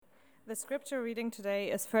The scripture reading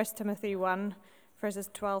today is 1 Timothy 1, verses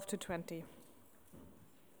 12 to 20.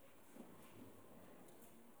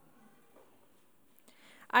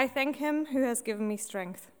 I thank him who has given me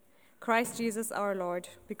strength, Christ Jesus our Lord,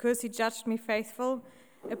 because he judged me faithful,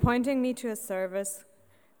 appointing me to his service.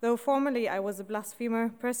 Though formerly I was a blasphemer,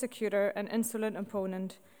 persecutor, and insolent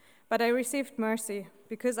opponent, but I received mercy,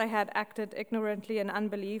 because I had acted ignorantly in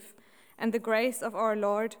unbelief, and the grace of our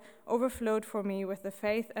Lord overflowed for me with the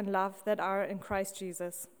faith and love that are in Christ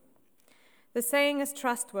Jesus. The saying is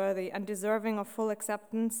trustworthy and deserving of full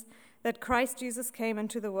acceptance, that Christ Jesus came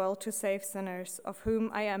into the world to save sinners, of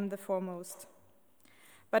whom I am the foremost.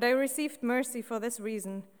 But I received mercy for this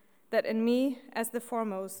reason, that in me, as the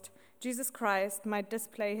foremost, Jesus Christ might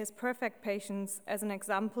display his perfect patience as an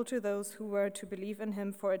example to those who were to believe in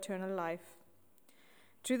him for eternal life.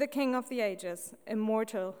 To the King of the ages,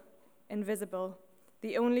 immortal, invisible,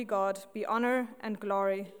 the only God, be honor and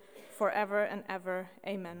glory forever and ever.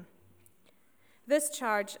 Amen. This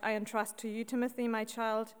charge I entrust to you, Timothy, my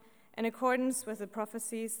child, in accordance with the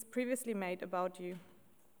prophecies previously made about you,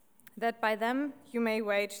 that by them you may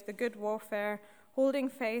wage the good warfare, holding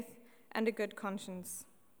faith and a good conscience.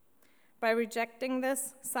 By rejecting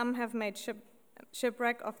this, some have made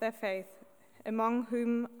shipwreck of their faith, among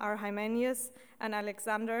whom are Hymenaeus and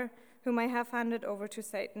Alexander, whom I have handed over to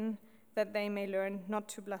Satan, that they may learn not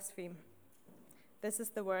to blaspheme. This is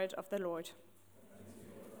the word of the Lord.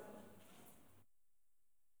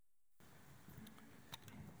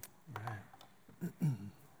 All right.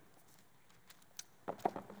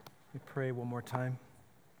 We pray one more time.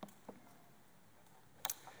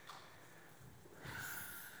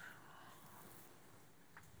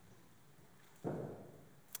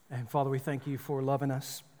 And Father, we thank you for loving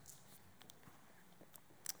us.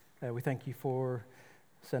 We thank you for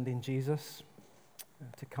sending Jesus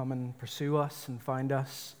to come and pursue us and find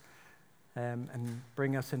us and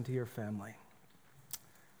bring us into your family.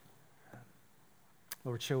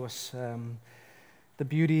 Lord, show us the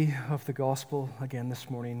beauty of the gospel again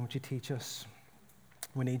this morning. Would you teach us?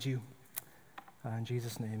 We need you. In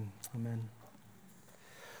Jesus' name, amen.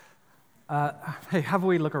 Hey, have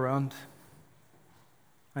we look around?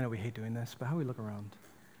 I know we hate doing this, but how do we look around?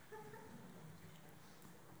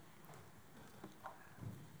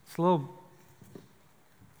 It's a little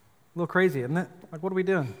crazy, isn't it? Like, what are we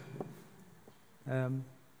doing?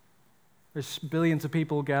 There's billions of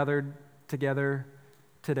people gathered together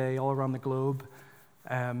today all around the globe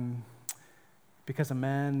because a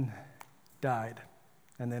man died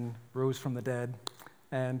and then rose from the dead.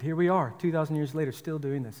 And here we are, 2,000 years later, still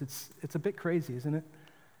doing this. It's a bit crazy, isn't it?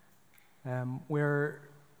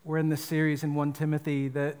 We're in this series in 1 Timothy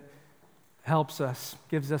that helps us,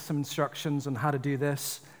 gives us some instructions on how to do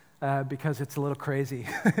this. Because it's a little crazy,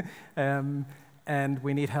 and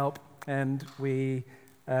we need help, and we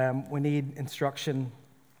need instruction.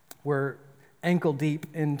 We're ankle deep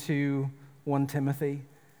into 1 Timothy.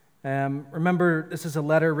 Remember, this is a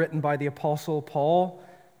letter written by the Apostle Paul.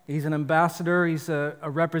 He's an ambassador. He's a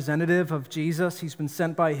representative of Jesus. He's been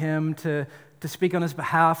sent by him to speak on his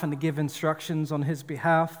behalf and to give instructions on his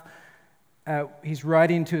behalf. He's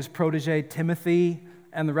writing to his protege Timothy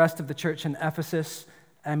and the rest of the church in Ephesus.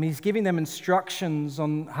 He's giving them instructions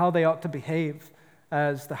on how they ought to behave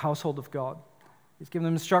as the household of God. He's giving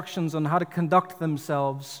them instructions on how to conduct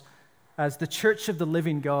themselves as the church of the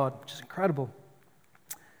living God, which is incredible.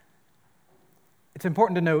 It's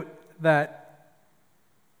important to note that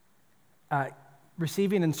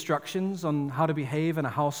receiving instructions on how to behave in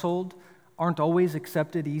a household aren't always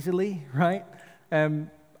accepted easily, right?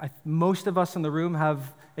 Most of us in the room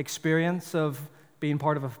have experience of being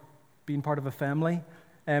part of a family.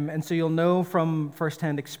 And so you'll know from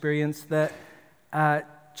firsthand experience that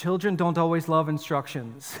children don't always love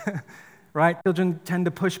instructions, right? Children tend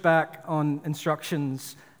to push back on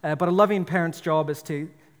instructions, but a loving parent's job is to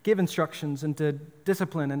give instructions and to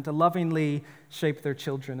discipline and to lovingly shape their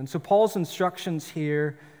children. And so Paul's instructions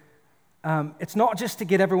here, it's not just to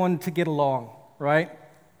get everyone to get along, right?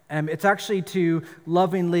 It's actually to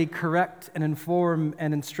lovingly correct and inform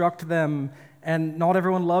and instruct them, and not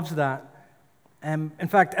everyone loves that. In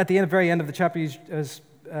fact, at the very end of the chapter, as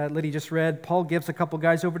Liddy just read, Paul gives a couple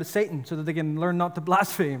guys over to Satan so that they can learn not to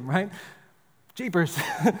blaspheme, right? Jeepers.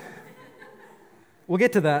 We'll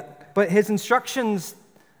get to that. But his instructions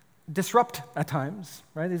disrupt at times,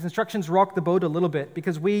 right? His instructions rock the boat a little bit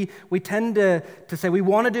because we tend to say we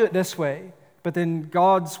want to do it this way, but then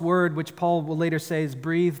God's word, which Paul will later say is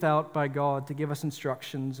breathed out by God to give us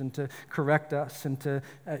instructions and to correct us and to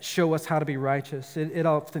show us how to be righteous, it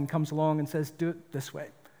often comes along and says, do it this way.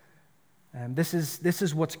 And this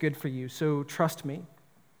is what's good for you, so trust me.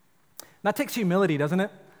 That takes humility, doesn't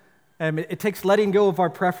it? It takes letting go of our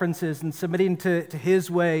preferences and submitting to His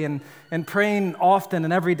way and praying often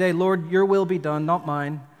and every day, Lord, your will be done, not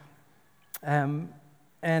mine.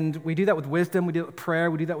 And we do that with wisdom, we do it with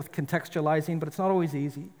prayer, we do that with contextualizing, but it's not always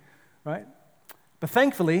easy, right? But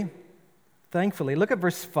thankfully, look at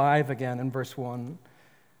verse 5 again and verse 1.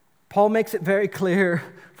 Paul makes it very clear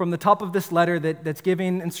from the top of this letter that's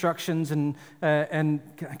giving instructions and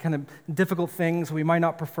kind of difficult things we might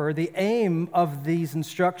not prefer. The aim of these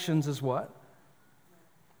instructions is what?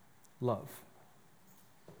 Love.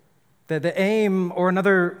 The aim, or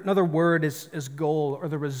another word is goal, or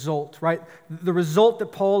the result, right? The result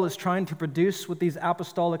that Paul is trying to produce with these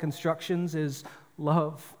apostolic instructions is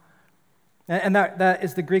love. And that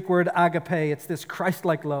is the Greek word agape. It's this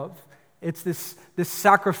Christ-like love. It's this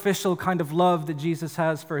sacrificial kind of love that Jesus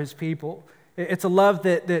has for his people. It's a love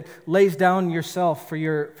that lays down yourself for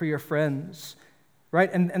your friends,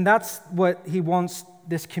 right? And that's what he wants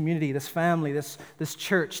this community, this family, this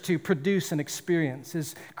church to produce and experience,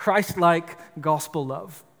 is Christ-like gospel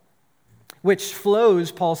love, which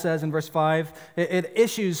flows, Paul says in verse 5, it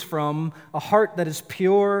issues from a heart that is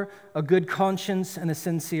pure, a good conscience, and a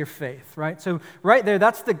sincere faith, right? So right there,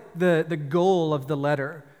 that's the goal of the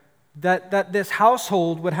letter. That this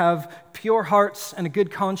household would have pure hearts and a good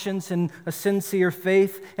conscience and a sincere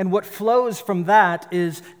faith, and what flows from that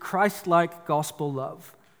is Christ-like gospel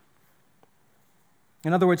love.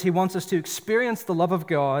 In other words, he wants us to experience the love of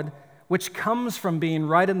God, which comes from being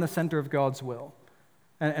right in the center of God's will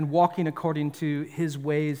and walking according to his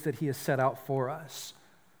ways that he has set out for us.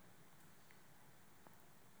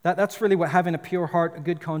 That's really what having a pure heart, a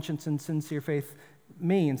good conscience, and sincere faith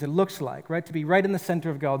means, it looks like, right? To be right in the center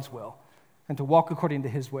of God's will and to walk according to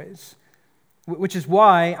his ways. Which is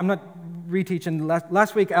why, I'm not reteaching,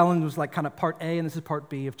 last week Alan was like kind of part A and this is part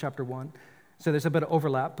B of chapter 1. So there's a bit of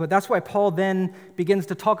overlap. But that's why Paul then begins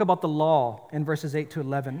to talk about the law in verses 8 to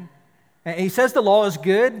 11. And he says the law is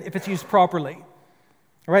good if it's used properly,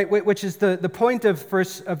 right? Which is the point of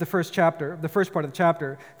the first chapter, the first part of the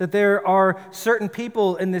chapter, that there are certain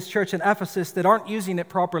people in this church in Ephesus that aren't using it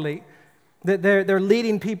properly. That they're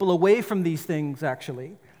leading people away from these things,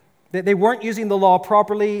 actually. That they weren't using the law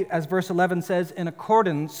properly, as verse 11 says, in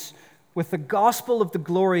accordance with the gospel of the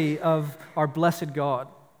glory of our blessed God.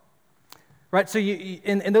 Right? So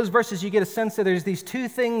in those verses, you get a sense that there's these two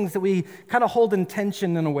things that we kind of hold in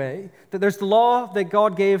tension in a way. That there's the law that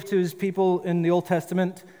God gave to his people in the Old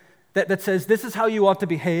Testament that says this is how you ought to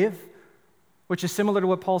behave, which is similar to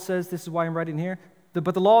what Paul says. This is why I'm writing here.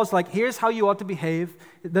 But the law is like, here's how you ought to behave.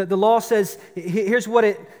 The law says, here's what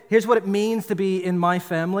it means to be in my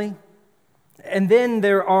family. And then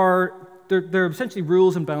there are essentially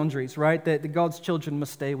rules and boundaries, right, that God's children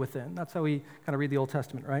must stay within. That's how we kind of read the Old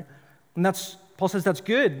Testament, right? And Paul says that's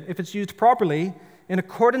good if it's used properly in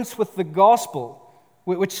accordance with the gospel,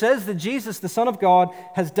 which says that Jesus, the Son of God,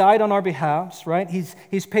 has died on our behalf, right?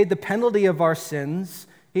 He's paid the penalty of our sins.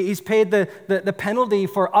 He's paid the penalty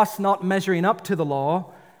for us not measuring up to the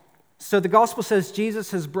law. So the gospel says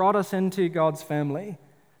Jesus has brought us into God's family.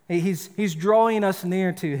 He's drawing us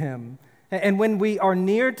near to him. And when we are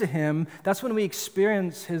near to him, that's when we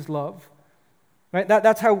experience his love. Right?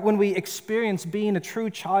 That's how when we experience being a true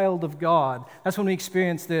child of God, that's when we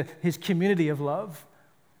experience his community of love.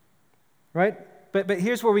 Right? But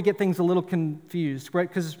here's where we get things a little confused, right?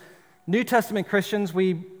 Because New Testament Christians,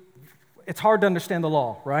 it's hard to understand the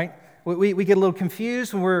law, right? We get a little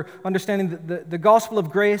confused when we're understanding the gospel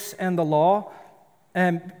of grace and the law.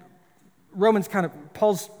 And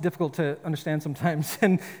Paul's difficult to understand sometimes.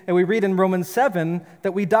 And we read in Romans 7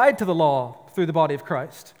 that we died to the law through the body of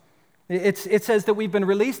Christ. It says that we've been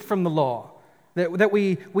released from the law, that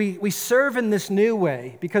we serve in this new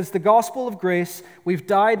way because the gospel of grace, we've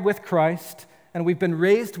died with Christ and we've been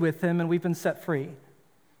raised with him and we've been set free.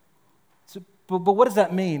 But what does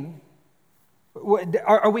that mean?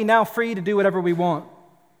 Are we now free to do whatever we want?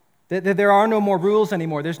 That there are no more rules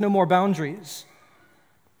anymore. There's no more boundaries.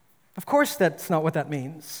 Of course that's not what that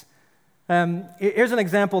means. Here's an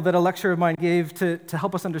example that a lecturer of mine gave to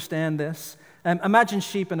help us understand this. Imagine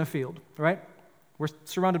sheep in a field, right? We're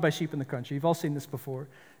surrounded by sheep in the country. You've all seen this before.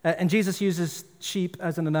 And Jesus uses sheep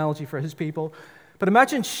as an analogy for his people. But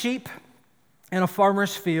imagine sheep in a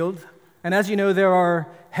farmer's field. And as you know, there are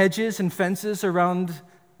hedges and fences around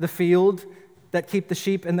the field that keep the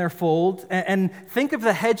sheep in their fold. And think of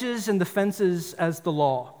the hedges and the fences as the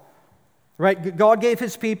law, right? God gave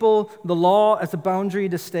his people the law as a boundary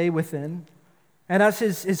to stay within. And as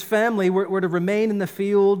his family, we're to remain in the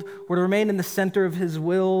field, we're to remain in the center of his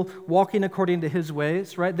will, walking according to his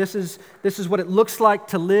ways, right? This is what it looks like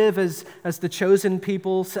to live as the chosen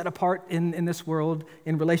people set apart in this world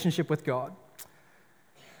in relationship with God.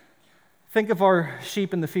 Think of our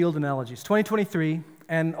sheep in the field analogies. 2023,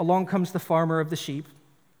 and along comes the farmer of the sheep,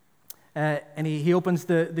 and he opens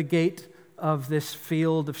the gate of this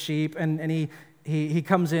field of sheep, and he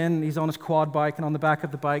comes in, he's on his quad bike, and on the back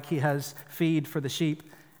of the bike he has feed for the sheep.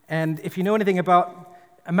 And if you know anything about,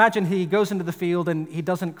 imagine he goes into the field and he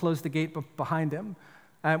doesn't close the gate behind him,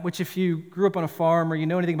 which if you grew up on a farm or you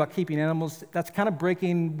know anything about keeping animals, that's kind of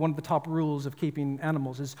breaking one of the top rules of keeping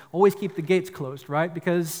animals, is always keep the gates closed, right?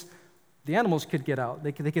 Because the animals could get out.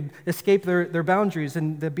 They could escape their boundaries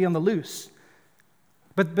and they'd be on the loose.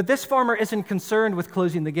 But this farmer isn't concerned with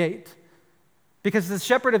closing the gate, because the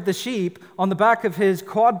shepherd of the sheep on the back of his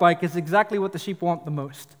quad bike is exactly what the sheep want the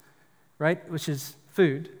most, right? Which is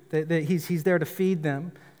food. He's there to feed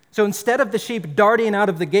them. So instead of the sheep darting out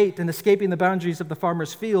of the gate and escaping the boundaries of the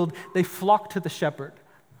farmer's field, they flock to the shepherd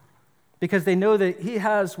because they know that he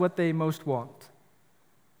has what they most want.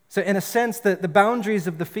 So in a sense, the boundaries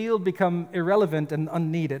of the field become irrelevant and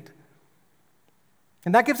unneeded.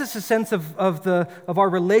 And that gives us a sense of our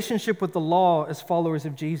relationship with the law as followers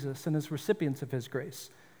of Jesus and as recipients of his grace.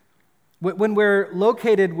 When we're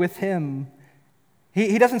located with him,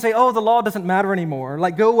 he doesn't say, oh, the law doesn't matter anymore,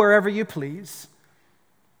 like go wherever you please.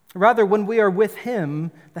 Rather, when we are with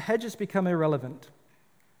him, the hedges become irrelevant.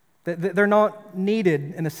 They're not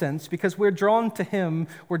needed in a sense because we're drawn to him,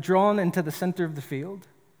 we're drawn into the center of the field.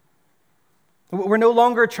 We're no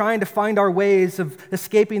longer trying to find our ways of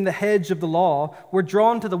escaping the hedge of the law. We're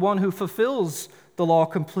drawn to the one who fulfills the law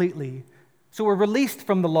completely. So we're released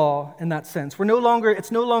from the law in that sense.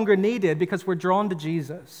 It's no longer needed because we're drawn to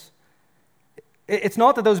Jesus. It's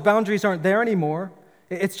not that those boundaries aren't there anymore.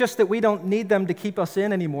 It's just that we don't need them to keep us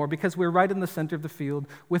in anymore because we're right in the center of the field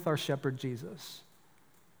with our shepherd Jesus.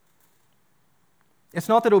 It's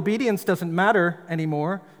not that obedience doesn't matter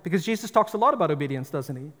anymore, because Jesus talks a lot about obedience,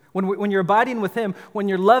 doesn't he? When you're abiding with him, when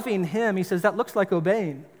you're loving him, he says that looks like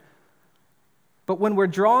obeying. But when we're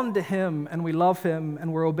drawn to him and we love him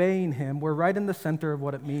and we're obeying him, we're right in the center of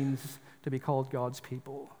what it means to be called God's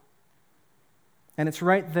people. And it's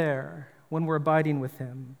right there when we're abiding with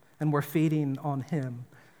him and we're feeding on him.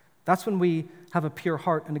 That's when we have a pure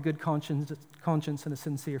heart and a good conscience and a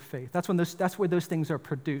sincere faith. That's where those things are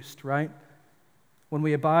produced, right? When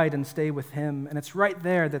we abide and stay with him. And it's right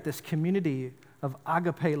there that this community of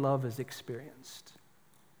agape love is experienced.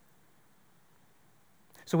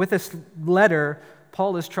 So with this letter,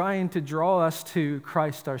 Paul is trying to draw us to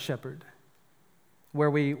Christ our shepherd, where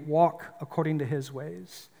we walk according to his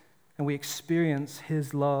ways and we experience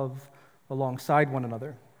his love alongside one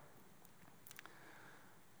another.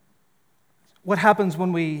 What happens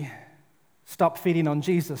when we stop feeding on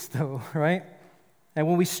Jesus, though, right? And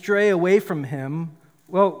when we stray away from him,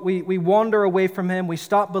 well, we wander away from him. We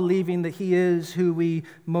stop believing that he is who we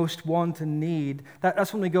most want and need.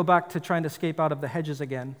 That's when we go back to trying to escape out of the hedges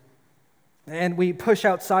again. And we push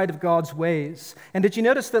outside of God's ways. And did you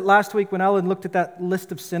notice that last week when Alan looked at that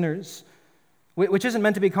list of sinners, which isn't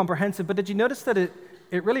meant to be comprehensive, but did you notice that it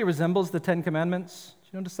really resembles the Ten Commandments?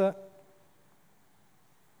 Did you notice that?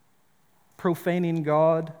 Profaning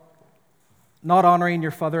God, not honoring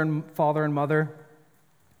your father and mother,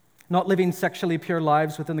 not living sexually pure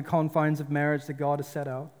lives within the confines of marriage that God has set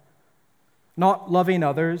out, not loving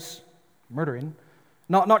others, murdering,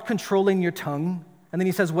 not controlling your tongue. And then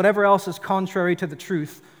he says, whatever else is contrary to the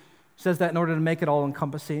truth, he says that in order to make it all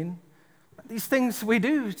encompassing. These things we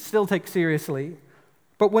do still take seriously.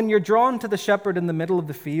 But when you're drawn to the shepherd in the middle of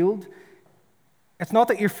the field, it's not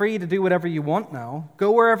that you're free to do whatever you want now.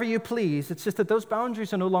 Go wherever you please. It's just that those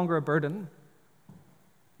boundaries are no longer a burden,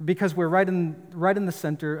 because we're right in the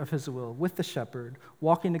center of his will, with the shepherd,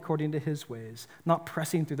 walking according to his ways, not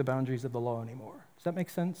pressing through the boundaries of the law anymore. Does that make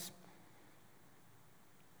sense?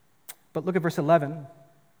 But look at verse 11.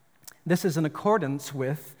 This is in accordance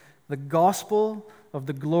with the gospel of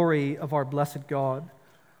the glory of our blessed God.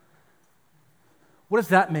 What does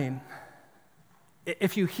that mean?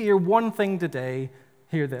 If you hear one thing today,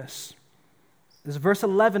 hear this. This verse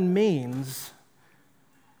 11 means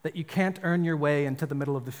that you can't earn your way into the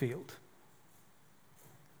middle of the field.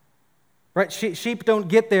 Right? Sheep don't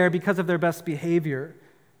get there because of their best behavior,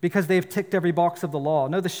 because they've ticked every box of the law.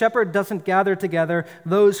 No, the shepherd doesn't gather together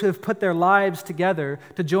those who have put their lives together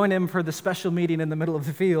to join him for the special meeting in the middle of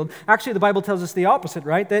the field. Actually, the Bible tells us the opposite,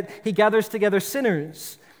 right? That he gathers together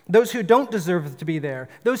sinners, those who don't deserve to be there,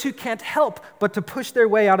 those who can't help but to push their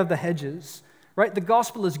way out of the hedges. right? The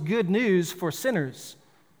gospel is good news for sinners,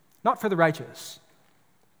 not for the righteous.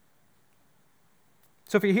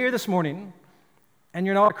 So if you're here this morning and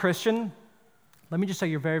you're not a Christian, let me just say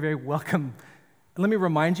you're very, very welcome. And let me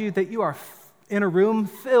remind you that you are in a room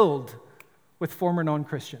filled with former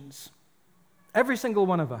non-Christians. Every single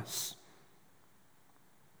one of us.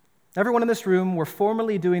 Everyone in this room were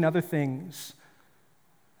formerly doing other things.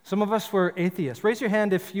 Some of us were atheists. Raise your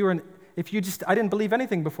hand if I didn't believe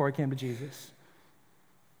anything before I came to Jesus.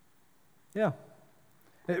 Yeah.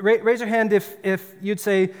 Raise your hand if you'd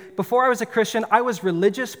say, before I was a Christian, I was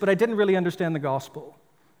religious, but I didn't really understand the gospel.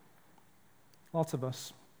 Lots of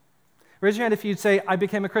us. Raise your hand if you'd say, I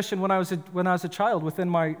became a Christian when I was a child within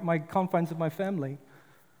my confines of my family.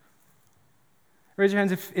 Raise your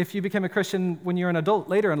hands if you became a Christian when you're an adult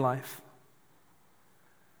later in life.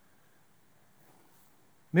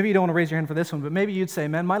 Maybe you don't want to raise your hand for this one, but maybe you'd say,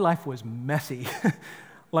 man, my life was messy.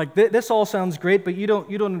 Like, this all sounds great, but you don't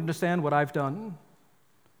understand what I've done.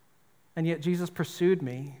 And yet Jesus pursued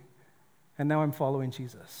me, and now I'm following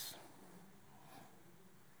Jesus.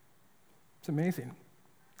 It's amazing.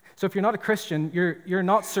 So if you're not a Christian, you're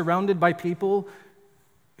not surrounded by people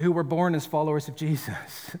who were born as followers of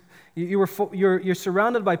Jesus. You're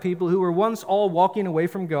surrounded by people who were once all walking away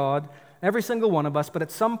from God, every single one of us, but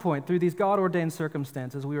at some point, through these God-ordained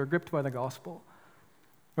circumstances, we were gripped by the gospel.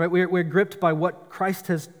 Right? We're gripped by what Christ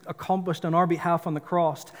has accomplished on our behalf on the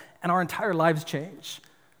cross, and our entire lives change.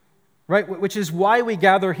 Right? Which is why we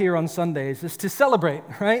gather here on Sundays, is to celebrate,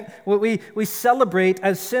 right? We celebrate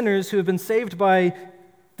as sinners who have been saved by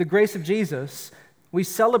the grace of Jesus. We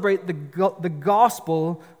celebrate the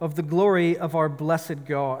gospel of the glory of our blessed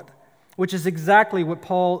God, which is exactly what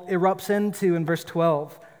Paul erupts into in verse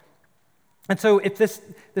 12. And so if this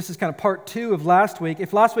is kind of part 2 of last week.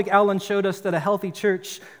 If last week Alan showed us that a healthy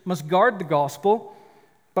church must guard the gospel,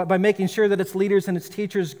 but by making sure that its leaders and its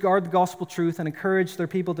teachers guard the gospel truth and encourage their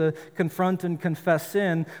people to confront and confess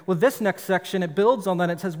sin, well, this next section, it builds on that.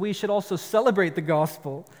 It says we should also celebrate the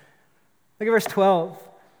gospel. Look at verse 12.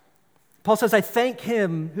 Paul says, I thank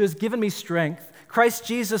him who has given me strength, Christ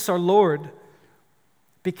Jesus our Lord,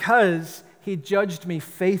 because he judged me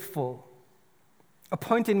faithful,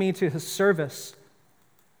 appointing me to his service.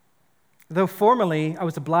 Though formerly I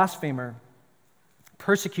was a blasphemer,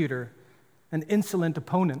 persecutor, an insolent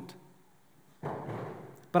opponent,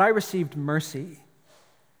 but I received mercy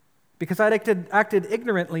because I acted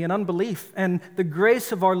ignorantly in unbelief, and the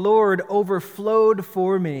grace of our Lord overflowed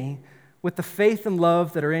for me with the faith and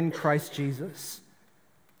love that are in Christ Jesus.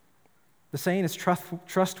 The saying is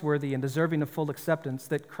trustworthy and deserving of full acceptance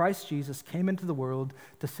that Christ Jesus came into the world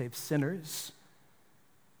to save sinners,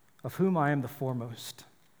 of whom I am the foremost.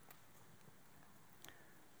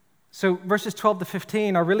 So verses 12 to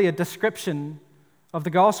 15 are really a description of the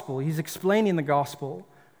gospel. He's explaining the gospel.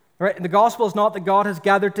 Right? The gospel is not that God has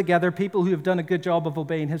gathered together people who have done a good job of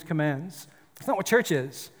obeying his commands. That's not what church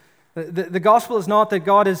is. The gospel is not that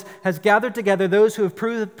God has gathered together those who have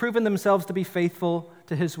proven themselves to be faithful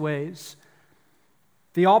to his ways.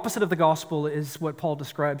 The opposite of the gospel is what Paul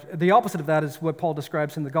describes. The opposite of that is what Paul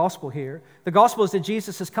describes in the gospel here. The gospel is that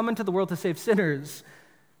Jesus has come into the world to save sinners.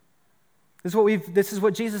 This is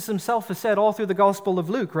what Jesus himself has said all through the Gospel of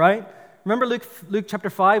Luke, right? Remember Luke chapter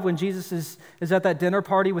 5 when Jesus is at that dinner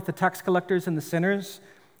party with the tax collectors and the sinners?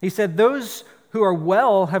 He said, those who are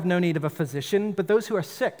well have no need of a physician, but those who are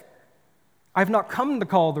sick. I've not come to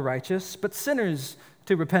call the righteous, but sinners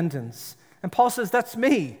to repentance. And Paul says, that's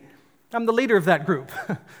me. I'm the leader of that group.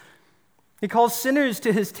 He calls sinners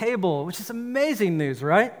to his table, which is amazing news,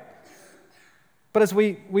 right? But as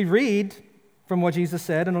we read from what Jesus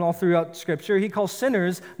said and all throughout Scripture, he calls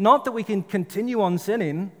sinners, not that we can continue on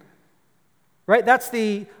sinning, right? That's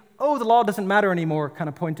the law doesn't matter anymore kind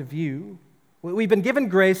of point of view. We've been given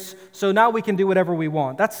grace, so now we can do whatever we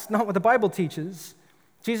want. That's not what the Bible teaches.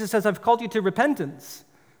 Jesus says, I've called you to repentance.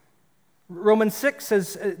 Romans 6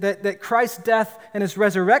 says that Christ's death and his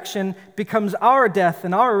resurrection becomes our death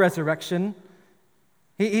and our resurrection.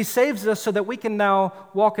 He saves us so that we can now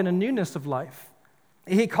walk in a newness of life.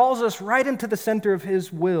 He calls us right into the center of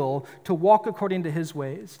his will to walk according to his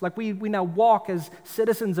ways. Like we now walk as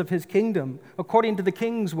citizens of his kingdom, according to the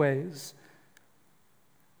king's ways.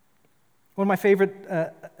 One of my favorite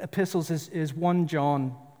epistles is 1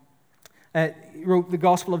 John. He wrote the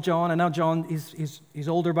Gospel of John, and now John, he's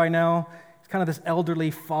older by now. He's kind of this elderly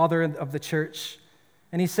father of the church.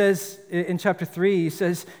 And he says in chapter 3,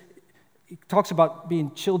 he talks about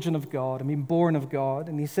being children of God and being born of God.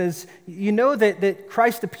 And he says, you know that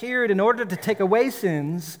Christ appeared in order to take away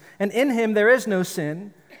sins, and in him there is no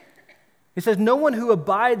sin. He says, no one who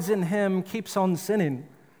abides in him keeps on sinning.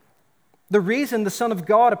 The reason the Son of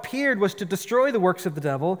God appeared was to destroy the works of the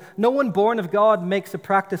devil. No one born of God makes a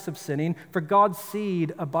practice of sinning, for God's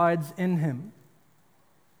seed abides in him.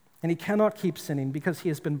 And he cannot keep sinning because he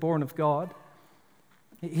has been born of God.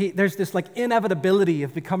 There's this inevitability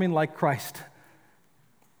of becoming like Christ.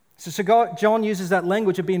 So John uses that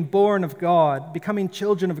language of being born of God, becoming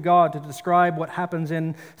children of God, to describe what happens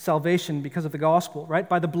in salvation because of the gospel, right?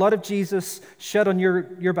 By the blood of Jesus shed on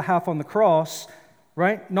your behalf on the cross,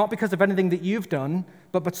 right? Not because of anything that you've done,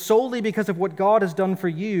 but solely because of what God has done for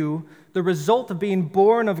you. The result of being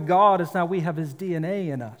born of God is now we have his DNA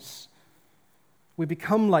in us. We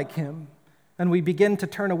become like him, and we begin to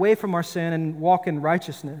turn away from our sin and walk in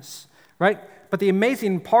righteousness, right? But the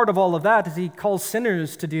amazing part of all of that is he calls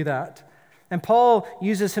sinners to do that. And Paul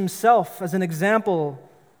uses himself as an example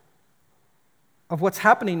of what's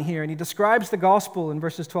happening here, and he describes the gospel in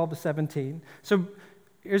verses 12 to 17. So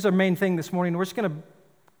here's our main thing this morning. We're just going to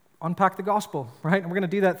unpack the gospel, right? And we're going to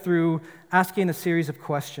do that through asking a series of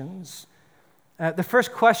questions. The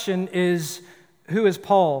first question is, who is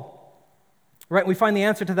Paul? Right? We find the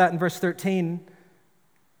answer to that in verse 13,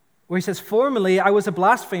 where he says, "Formerly I was a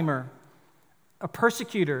blasphemer, a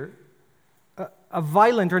persecutor, a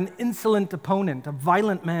violent or an insolent opponent, a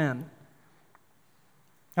violent man."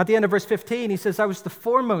 At the end of verse 15, he says, "I was the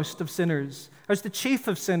foremost of sinners. I was the chief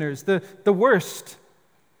of sinners, the worst."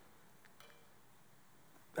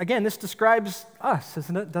 Again, this describes us,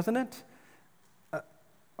 doesn't it?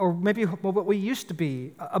 Or maybe what we used to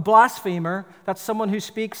be. A blasphemer, that's someone who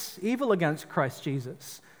speaks evil against Christ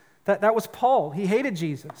Jesus. That was Paul. He hated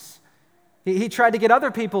Jesus. He tried to get other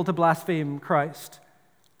people to blaspheme Christ.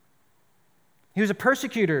 He was a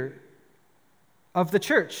persecutor of the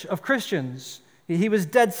church, of Christians. He was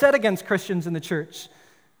dead set against Christians in the church.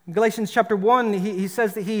 In Galatians chapter 1, he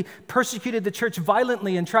says that he persecuted the church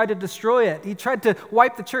violently and tried to destroy it. He tried to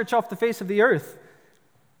wipe the church off the face of the earth.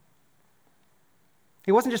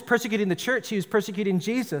 He wasn't just persecuting the church, he was persecuting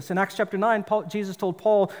Jesus. In Acts chapter 9, Jesus told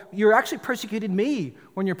Paul, "You're actually persecuting me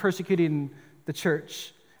when you're persecuting the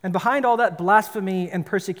church." And behind all that blasphemy and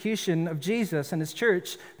persecution of Jesus and his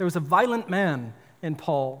church, there was a violent man in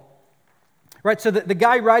Paul. Right, so the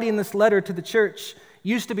guy writing this letter to the church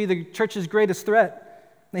used to be the church's greatest threat.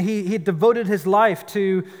 He had devoted his life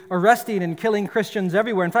to arresting and killing Christians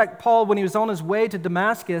everywhere. In fact, Paul, when he was on his way to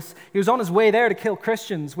Damascus, he was on his way there to kill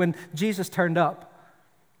Christians when Jesus turned up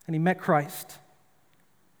and he met Christ.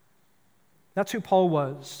 That's who Paul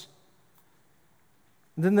was.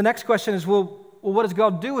 And then the next question is, well, what does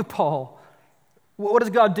God do with Paul? What does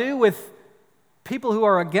God do with people who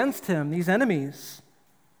are against him, these enemies?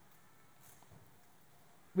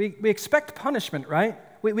 We expect punishment, right?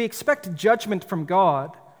 We expect judgment from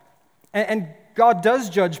God. And God does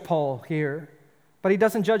judge Paul here, but he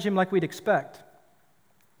doesn't judge him like we'd expect.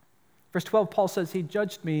 Verse 12, Paul says, "He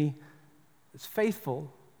judged me as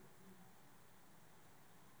faithful."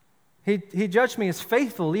 He judged me as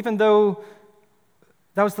faithful, even though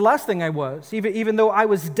that was the last thing I was, even though I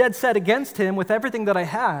was dead set against him with everything that I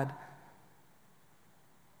had.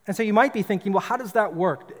 And so you might be thinking, well, how does that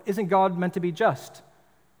work? Isn't God meant to be just?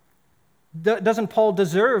 Doesn't Paul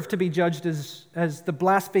deserve to be judged as the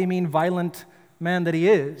blaspheming, violent man that he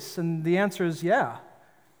is? And the answer is yeah.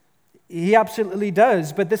 He absolutely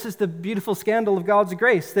does. But this is the beautiful scandal of God's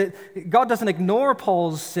grace, that God doesn't ignore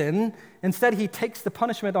Paul's sin. Instead, he takes the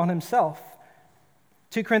punishment on himself.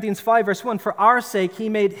 2 Corinthians 5, verse 1, "For our sake he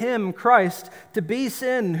made him, Christ, to be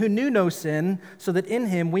sin, who knew no sin, so that in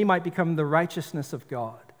him we might become the righteousness of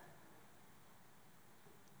God."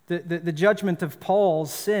 The judgment of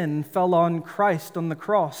Paul's sin fell on Christ on the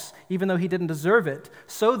cross, even though he didn't deserve it,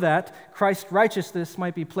 so that Christ's righteousness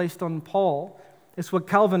might be placed on Paul. It's what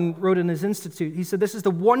Calvin wrote in his Institute. He said, "This is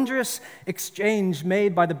the wondrous exchange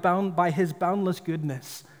made by his boundless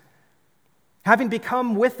goodness. Having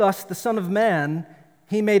become with us the Son of Man,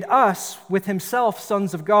 he made us with himself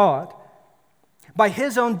sons of God. By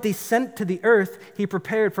his own descent to the earth, he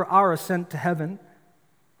prepared for our ascent to heaven.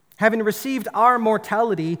 Having received our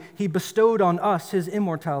mortality, he bestowed on us his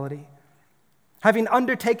immortality. Having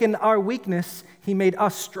undertaken our weakness, he made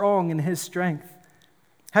us strong in his strength.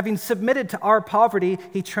 Having submitted to our poverty,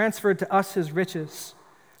 he transferred to us his riches.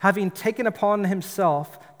 Having taken upon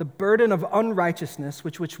himself the burden of unrighteousness,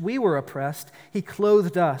 with which we were oppressed, he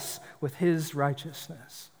clothed us with his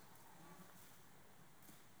righteousness."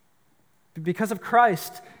 Because of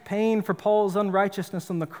Christ paying for Paul's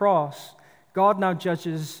unrighteousness on the cross, God now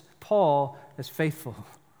judges Paul as faithful.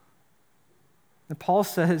 And Paul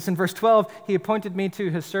says in verse 12, "He appointed me to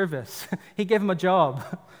his service." He gave him a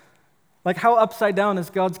job. Like, how upside down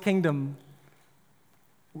is God's kingdom?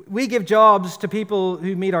 We give jobs to people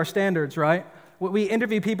who meet our standards, right? We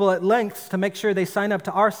interview people at length to make sure they sign up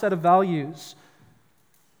to our set of values.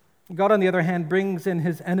 God, on the other hand, brings in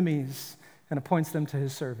his enemies and appoints them to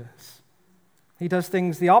his service. He does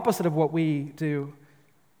things the opposite of what we do.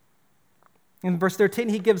 In verse 13,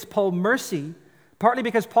 he gives Paul mercy, partly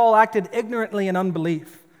because Paul acted ignorantly in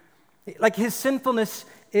unbelief. Like his sinfulness,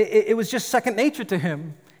 it was just second nature to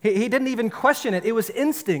him. He didn't even question it. It was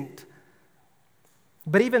instinct.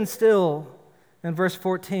 But even still, in verse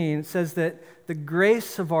 14, it says that the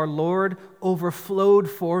grace of our Lord overflowed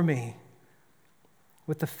for me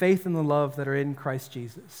with the faith and the love that are in Christ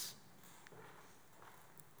Jesus.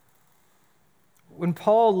 When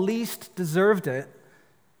Paul least deserved it,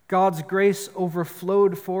 God's grace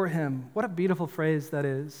overflowed for him. What a beautiful phrase that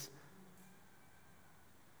is.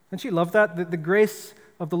 Don't you love that? The grace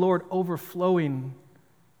of the Lord overflowing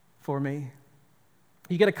for me.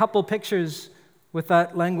 You get a couple pictures with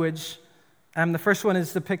that language. The first one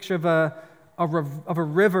is the picture of a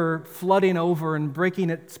river flooding over and breaking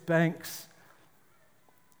its banks.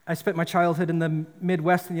 I spent my childhood in the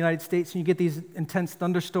Midwest in the United States, and you get these intense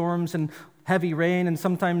thunderstorms and heavy rain, and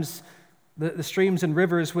sometimes the streams and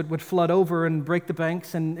rivers would flood over and break the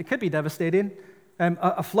banks, and it could be devastating.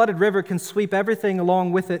 A flooded river can sweep everything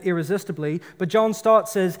along with it irresistibly, but John Stott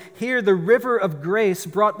says, here the river of grace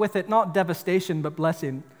brought with it not devastation, but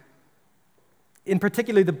blessing. In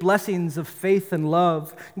particular, the blessings of faith and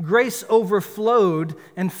love. Grace overflowed,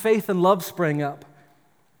 and faith and love sprang up.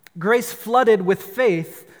 Grace flooded with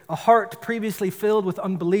faith a heart previously filled with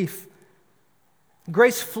unbelief.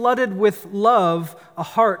 Grace flooded with love a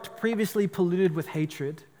heart previously polluted with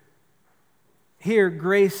hatred. Here,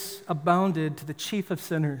 grace abounded to the chief of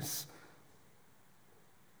sinners.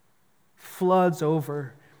 Floods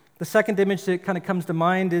over. The second image that kind of comes to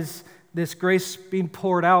mind is this grace being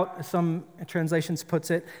poured out, as some translations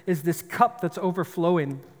puts it, is this cup that's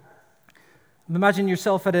overflowing. Imagine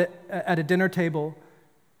yourself at a dinner table,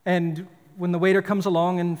 and when the waiter comes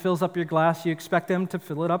along and fills up your glass, you expect them to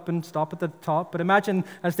fill it up and stop at the top. But imagine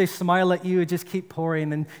as they smile at you, it just keep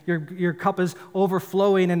pouring, and your cup is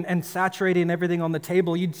overflowing and saturating everything on the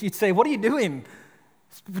table. You'd say, what are you doing?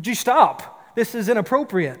 Would you stop? This is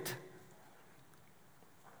inappropriate.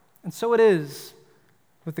 And so it is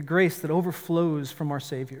with the grace that overflows from our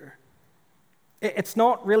Savior. It's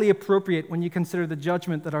not really appropriate when you consider the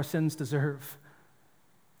judgment that our sins deserve.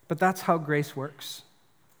 But that's how grace works.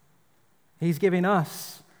 He's giving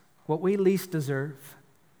us what we least deserve.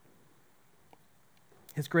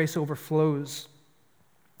 His grace overflows.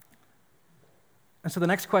 And so the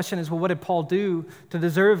next question is, well, what did Paul do to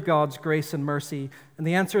deserve God's grace and mercy? And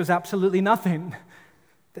the answer is absolutely nothing.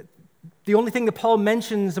 The only thing that Paul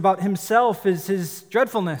mentions about himself is his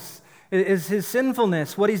dreadfulness, is his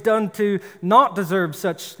sinfulness, what he's done to not deserve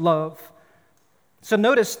such love. So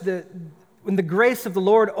notice that when the grace of the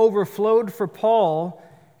Lord overflowed for Paul,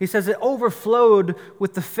 he says it overflowed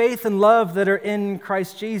with the faith and love that are in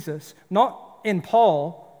Christ Jesus. Not in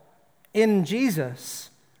Paul, in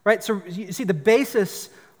Jesus. Right? So you see, the basis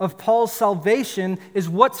of Paul's salvation is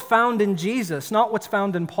what's found in Jesus, not what's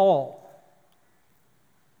found in Paul.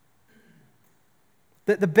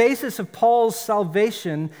 The basis of Paul's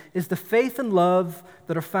salvation is the faith and love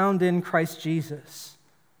that are found in Christ Jesus,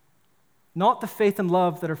 not the faith and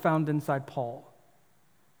love that are found inside Paul.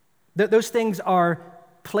 Those things are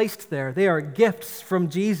placed there. They are gifts from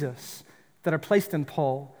Jesus that are placed in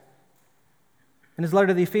Paul. In his letter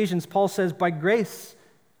to the Ephesians, Paul says, by grace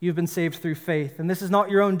you've been saved through faith. And this is not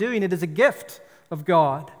your own doing, it is a gift of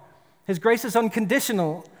God. His grace is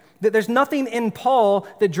unconditional. There's nothing in Paul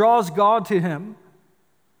that draws God to him.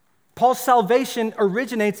 Paul's salvation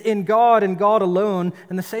originates in God and God alone,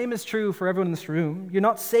 and the same is true for everyone in this room. You're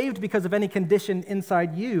not saved because of any condition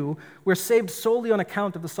inside you. We're saved solely on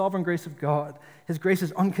account of the sovereign grace of God. His grace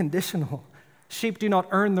is unconditional. Sheep do not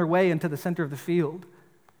earn their way into the center of the field.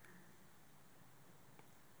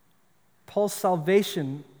 Paul's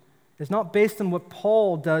salvation is not based on what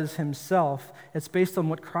Paul does himself. It's based on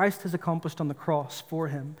what Christ has accomplished on the cross for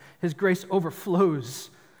him. His grace overflows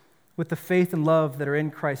with the faith and love that are in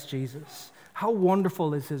Christ Jesus. How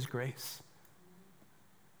wonderful is his grace?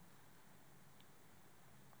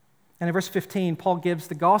 And in verse 15, Paul gives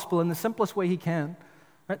the gospel in the simplest way he can.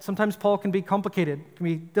 Right? Sometimes Paul can be complicated, can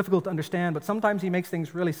be difficult to understand, but sometimes he makes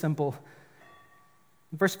things really simple.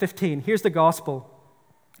 In verse 15, here's the gospel.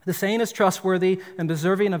 The saying is trustworthy and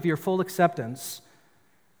deserving of your full acceptance,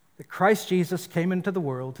 that Christ Jesus came into the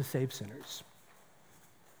world to save sinners.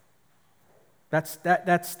 That's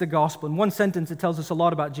the gospel. In one sentence, it tells us a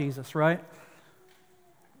lot about Jesus, right?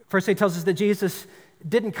 First, it tells us that Jesus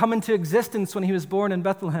didn't come into existence when he was born in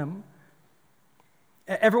Bethlehem.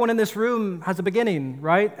 Everyone in this room has a beginning,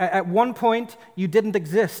 right? At one point, you didn't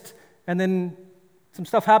exist, and then some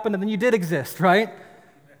stuff happened, and then you did exist, right?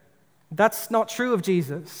 That's not true of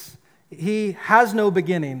Jesus. He has no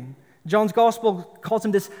beginning. John's gospel calls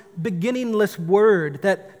him this beginningless word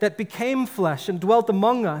that became flesh and dwelt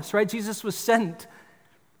among us, right? Jesus was sent.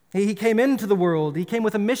 He came into the world. He came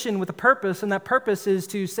with a mission, with a purpose, and that purpose is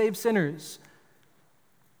to save sinners,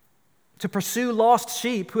 to pursue lost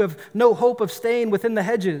sheep who have no hope of staying within the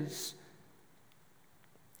hedges.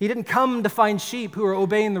 He didn't come to find sheep who are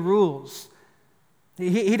obeying the rules.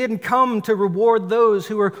 He didn't come to reward those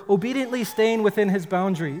who are obediently staying within his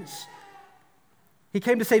boundaries. He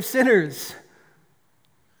came to save sinners,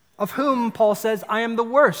 of whom Paul says, I am the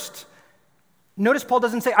worst. Notice Paul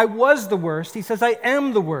doesn't say, I was the worst. He says, I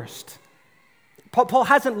am the worst. Paul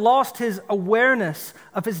hasn't lost his awareness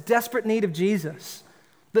of his desperate need of Jesus.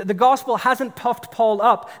 The gospel hasn't puffed Paul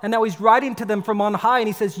up, and now he's writing to them from on high, and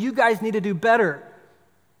he says, you guys need to do better.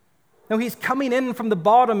 No, he's coming in from the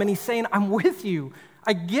bottom, and he's saying, I'm with you.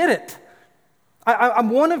 I get it. I'm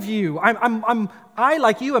one of you. I,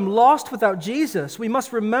 like you, am lost without Jesus. We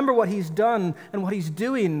must remember what he's done and what he's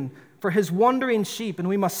doing for his wandering sheep, and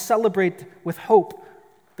we must celebrate with hope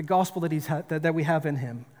the gospel that we have in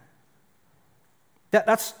him.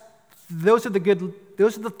 Those are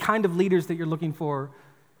the kind of leaders that you're looking for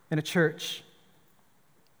in a church.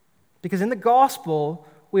 Because in the gospel,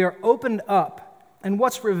 we are opened up, and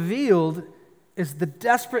what's revealed is the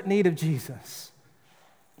desperate need of Jesus.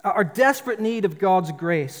 Our desperate need of God's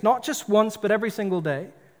grace, not just once, but every single day.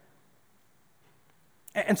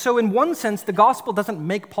 And so in one sense, the gospel doesn't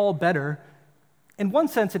make Paul better. In one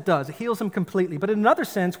sense, it does. It heals him completely. But in another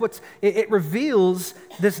sense, it reveals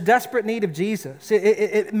this desperate need of Jesus.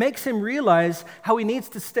 It makes him realize how he needs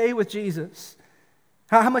to stay with Jesus,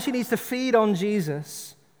 how much he needs to feed on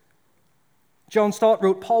Jesus. John Stott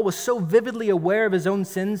wrote, Paul was so vividly aware of his own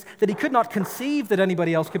sins that he could not conceive that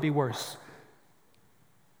anybody else could be worse.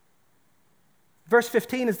 Verse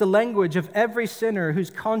 15 is the language of every sinner whose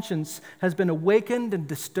conscience has been awakened and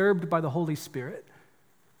disturbed by the Holy Spirit.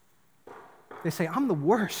 They say, I'm the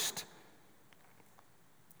worst.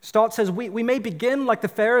 Stott says, we may begin like the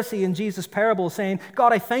Pharisee in Jesus' parable, saying,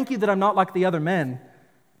 God, I thank you that I'm not like the other men.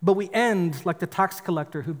 But we end like the tax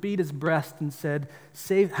collector who beat his breast and said,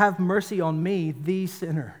 have mercy on me, the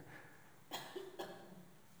sinner.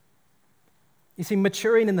 You see,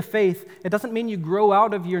 maturing in the faith, it doesn't mean you grow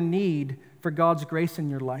out of your need for God's grace in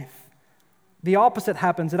your life. The opposite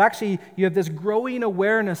happens. You have this growing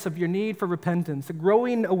awareness of your need for repentance, a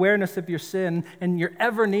growing awareness of your sin and your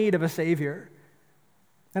ever need of a Savior.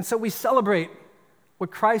 And so we celebrate what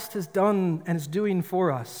Christ has done and is doing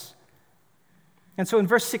for us. And so in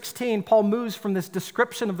verse 16, Paul moves from this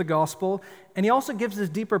description of the gospel, and he also gives this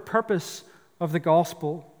deeper purpose of the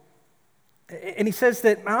gospel. And he says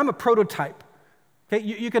that I'm a prototype. Okay,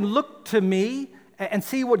 you can look to me and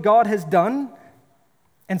see what God has done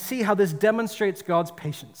and see how this demonstrates God's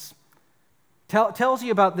patience. Tells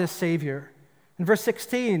you about this Savior. In verse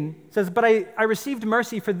 16, it says, But I received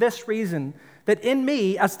mercy for this reason, that in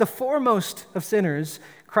me, as the foremost of sinners,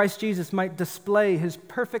 Christ Jesus might display his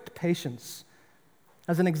perfect patience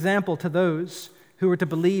as an example to those who are to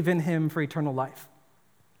believe in him for eternal life.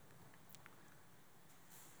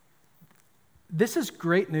 This is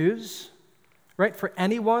great news, right, for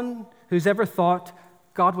anyone who's ever thought,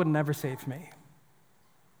 God would never save me.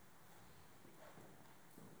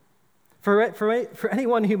 For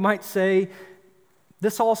anyone who might say,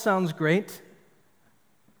 this all sounds great,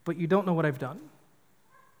 but you don't know what I've done.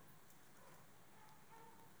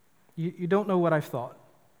 You don't know what I've thought.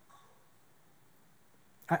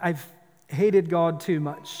 I've hated God too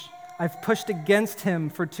much. I've pushed against him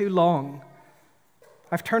for too long.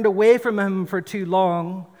 I've turned away from him for too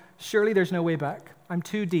long. Surely there's no way back. I'm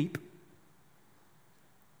too deep.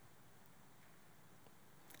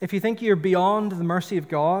 If you think you're beyond the mercy of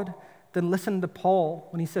God, then listen to Paul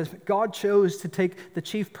when he says, God chose to take the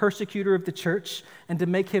chief persecutor of the church and to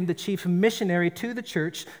make him the chief missionary to the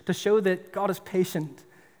church to show that God is patient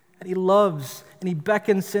and he loves and he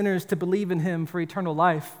beckons sinners to believe in him for eternal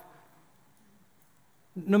life.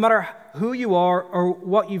 No matter who you are or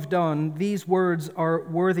what you've done, these words are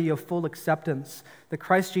worthy of full acceptance, that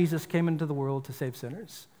Christ Jesus came into the world to save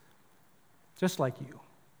sinners. Just like you,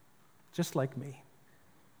 just like me,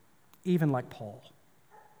 even like Paul.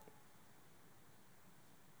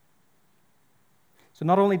 So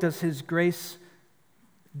not only does his grace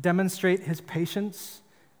demonstrate his patience,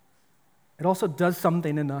 it also does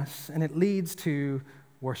something in us, and it leads to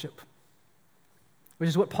worship. which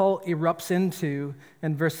is what Paul erupts into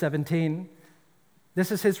in verse 17.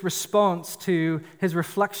 This is his response to his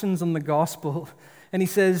reflections on the gospel. And he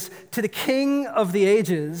says, "To the King of the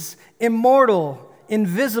ages, immortal,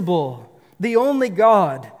 invisible, the only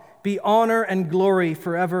God, be honor and glory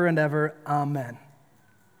forever and ever. Amen."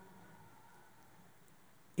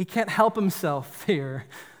 He can't help himself here.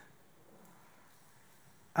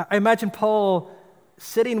 I imagine Paul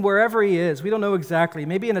sitting wherever he is. We don't know exactly,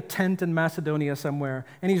 maybe in a tent in Macedonia somewhere.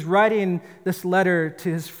 And he's writing this letter to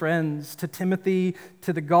his friends, to Timothy,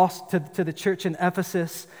 to the church in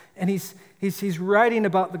Ephesus. And he's writing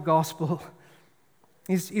about the gospel.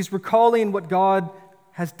 He's recalling what God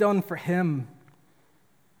has done for him,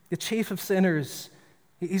 the chief of sinners.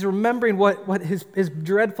 He's remembering what his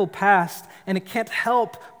dreadful past, and it can't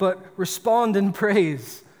help but respond in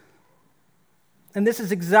praise. And this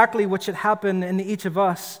is exactly what should happen in each of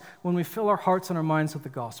us when we fill our hearts and our minds with the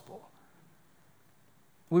gospel.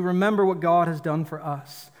 We remember what God has done for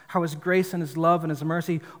us, how his grace and his love and his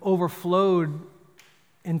mercy overflowed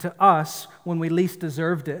into us when we least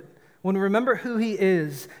deserved it. When we remember who he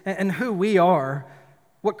is and who we are,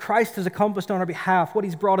 what Christ has accomplished on our behalf, what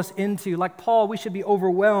he's brought us into. Like Paul, we should be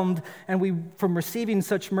overwhelmed from receiving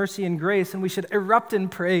such mercy and grace, and we should erupt in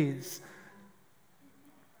praise.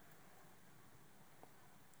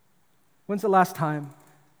 When's the last time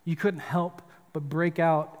you couldn't help but break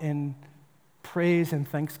out in praise and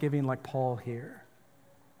thanksgiving like Paul here?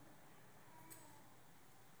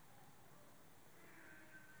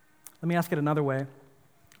 Let me ask it another way.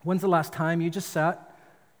 When's the last time you just sat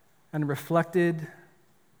and reflected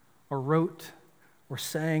or wrote or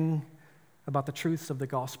sang about the truths of the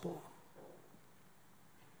gospel?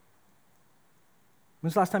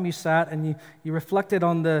 When's the last time you sat and you reflected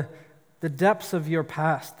on the depths of your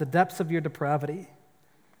past, the depths of your depravity,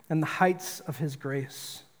 and the heights of his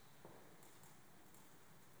grace?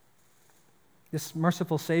 This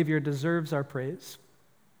merciful Savior deserves our praise.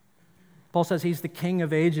 Paul says he's the King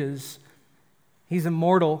of ages. He's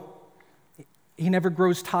immortal. He never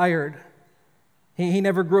grows tired. He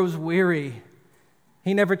never grows weary.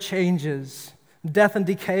 He never changes. Death and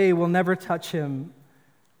decay will never touch him.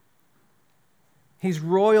 He's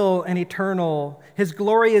royal and eternal. His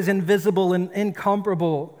glory is invisible and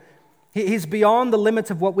incomparable. He's beyond the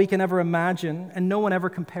limits of what we can ever imagine, and no one ever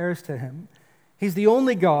compares to him. He's the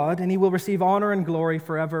only God, and he will receive honor and glory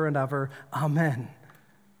forever and ever. Amen.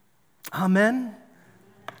 Amen.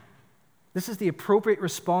 This is the appropriate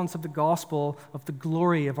response of the gospel of the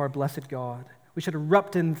glory of our blessed God. We should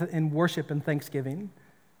erupt in worship and thanksgiving.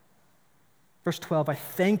 Verse 12, I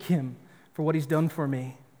thank him for what he's done for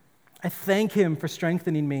me. I thank him for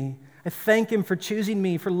strengthening me. I thank him for choosing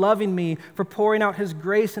me, for loving me, for pouring out his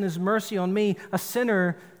grace and his mercy on me, a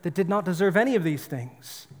sinner that did not deserve any of these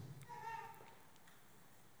things.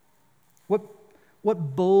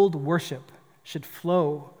 What bold worship should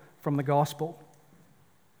flow from the gospel?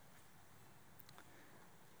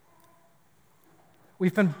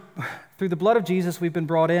 Through the blood of Jesus, we've been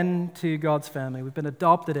brought into God's family. We've been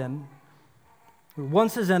adopted in. We were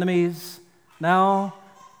once his enemies, now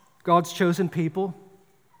God's chosen people.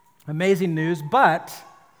 Amazing news, but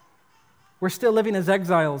we're still living as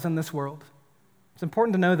exiles in this world. It's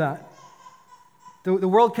important to know that. The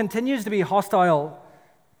world continues to be hostile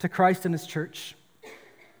to Christ and his church.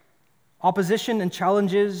 Opposition and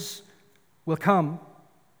challenges will come.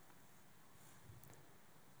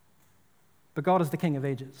 But God is the King of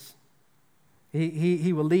ages.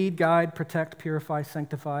 He will lead, guide, protect, purify,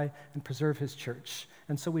 sanctify, and preserve his church.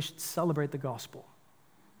 And so we should celebrate the gospel.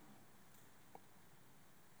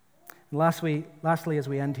 And lastly, as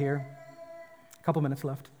we end here, a couple minutes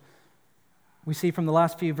left, we see from the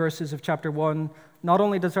last few verses of chapter 1, not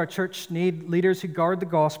only does our church need leaders who guard the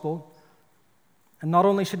gospel, and not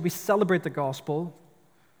only should we celebrate the gospel,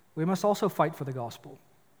 we must also fight for the gospel.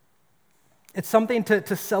 It's something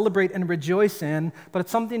to celebrate and rejoice in, but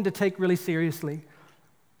it's something to take really seriously.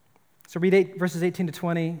 So read verses 18 to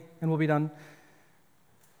 20, and we'll be done.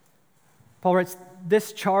 Paul writes,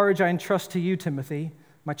 "This charge I entrust to you, Timothy,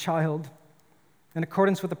 my child, in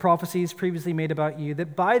accordance with the prophecies previously made about you,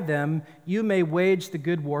 that by them you may wage the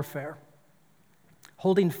good warfare,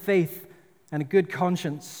 holding faith and a good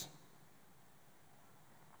conscience.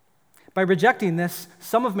 By rejecting this,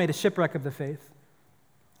 some have made a shipwreck of the faith,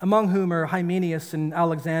 among whom are Hymenaeus and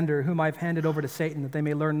Alexander, whom I've handed over to Satan, that they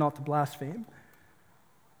may learn not to blaspheme."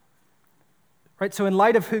 Right, so in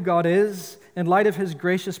light of who God is, in light of his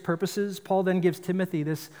gracious purposes, Paul then gives Timothy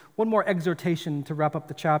this one more exhortation to wrap up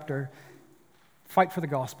the chapter. Fight for the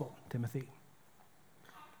gospel, Timothy.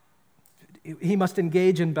 He must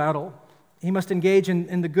engage in battle. He must engage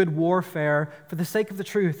in the good warfare for the sake of the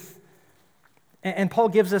truth. And Paul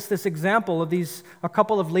gives us this example of a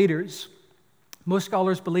couple of leaders. Most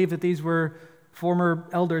scholars believe that these were former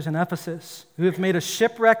elders in Ephesus who have made a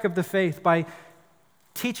shipwreck of the faith by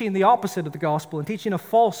teaching the opposite of the gospel and teaching a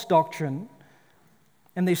false doctrine.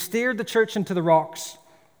 And they steered the church into the rocks.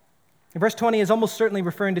 Verse 20 is almost certainly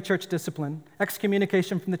referring to church discipline,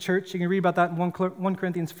 excommunication from the church. You can read about that in 1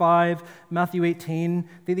 Corinthians 5, Matthew 18.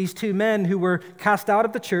 These two men who were cast out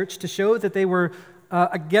of the church to show that they were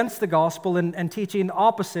against the gospel and teaching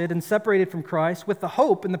opposite and separated from Christ, with the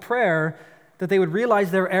hope and the prayer that they would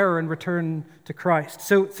realize their error and return to Christ.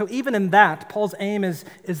 So even in that, Paul's aim is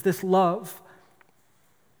this love.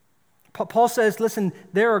 Paul says, listen,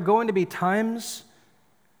 there are going to be times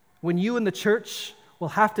when you in the church will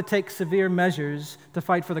have to take severe measures to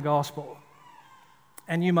fight for the gospel.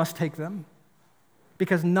 And you must take them,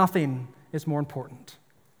 because nothing is more important.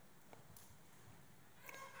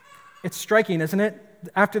 It's striking, isn't it?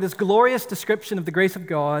 After this glorious description of the grace of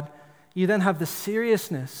God, you then have the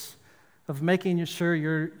seriousness of making sure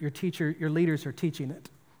your leaders are teaching it.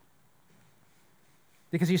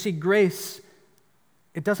 Because you see, grace,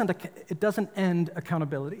 it doesn't end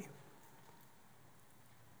accountability.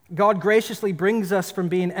 God graciously brings us from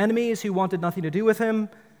being enemies who wanted nothing to do with him.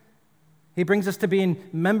 He brings us to being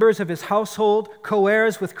members of his household,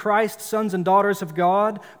 co-heirs with Christ, sons and daughters of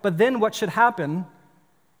God. But then what should happen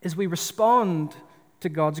is we respond to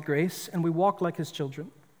God's grace and we walk like his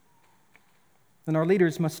children. And our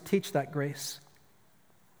leaders must teach that grace.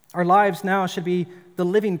 Our lives now should be the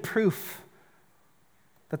living proof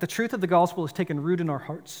that the truth of the gospel has taken root in our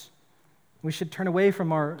hearts. We should turn away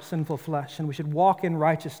from our sinful flesh, and we should walk in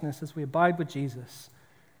righteousness as we abide with Jesus.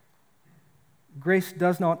 Grace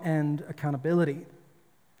does not end accountability.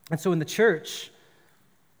 And so in the church,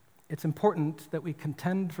 it's important that we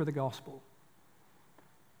contend for the gospel.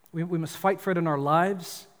 We must fight for it in our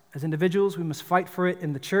lives as individuals. We must fight for it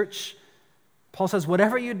in the church. Paul says,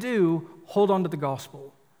 whatever you do, hold on to the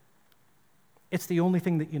gospel. It's the only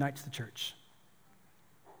thing that unites the church.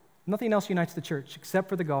 Nothing else unites the church except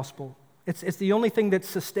for the gospel. It's the only thing that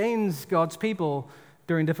sustains God's people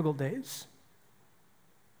during difficult days.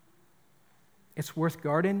 It's worth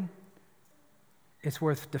guarding. It's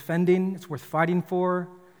worth defending. It's worth fighting for,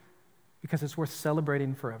 because it's worth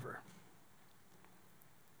celebrating forever.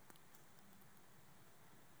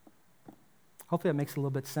 Hopefully that makes a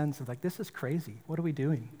little bit sense of this is crazy. What are we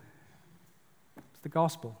doing? It's the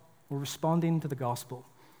gospel. We're responding to the gospel,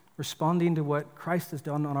 responding to what Christ has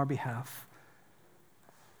done on our behalf.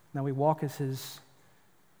 Now we walk as his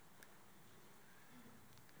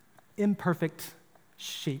imperfect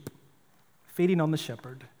sheep, feeding on the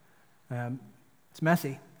shepherd. It's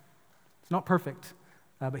messy. It's not perfect,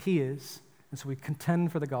 but he is. And so we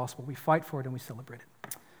contend for the gospel. We fight for it and we celebrate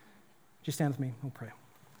it. Just stand with me. We'll pray.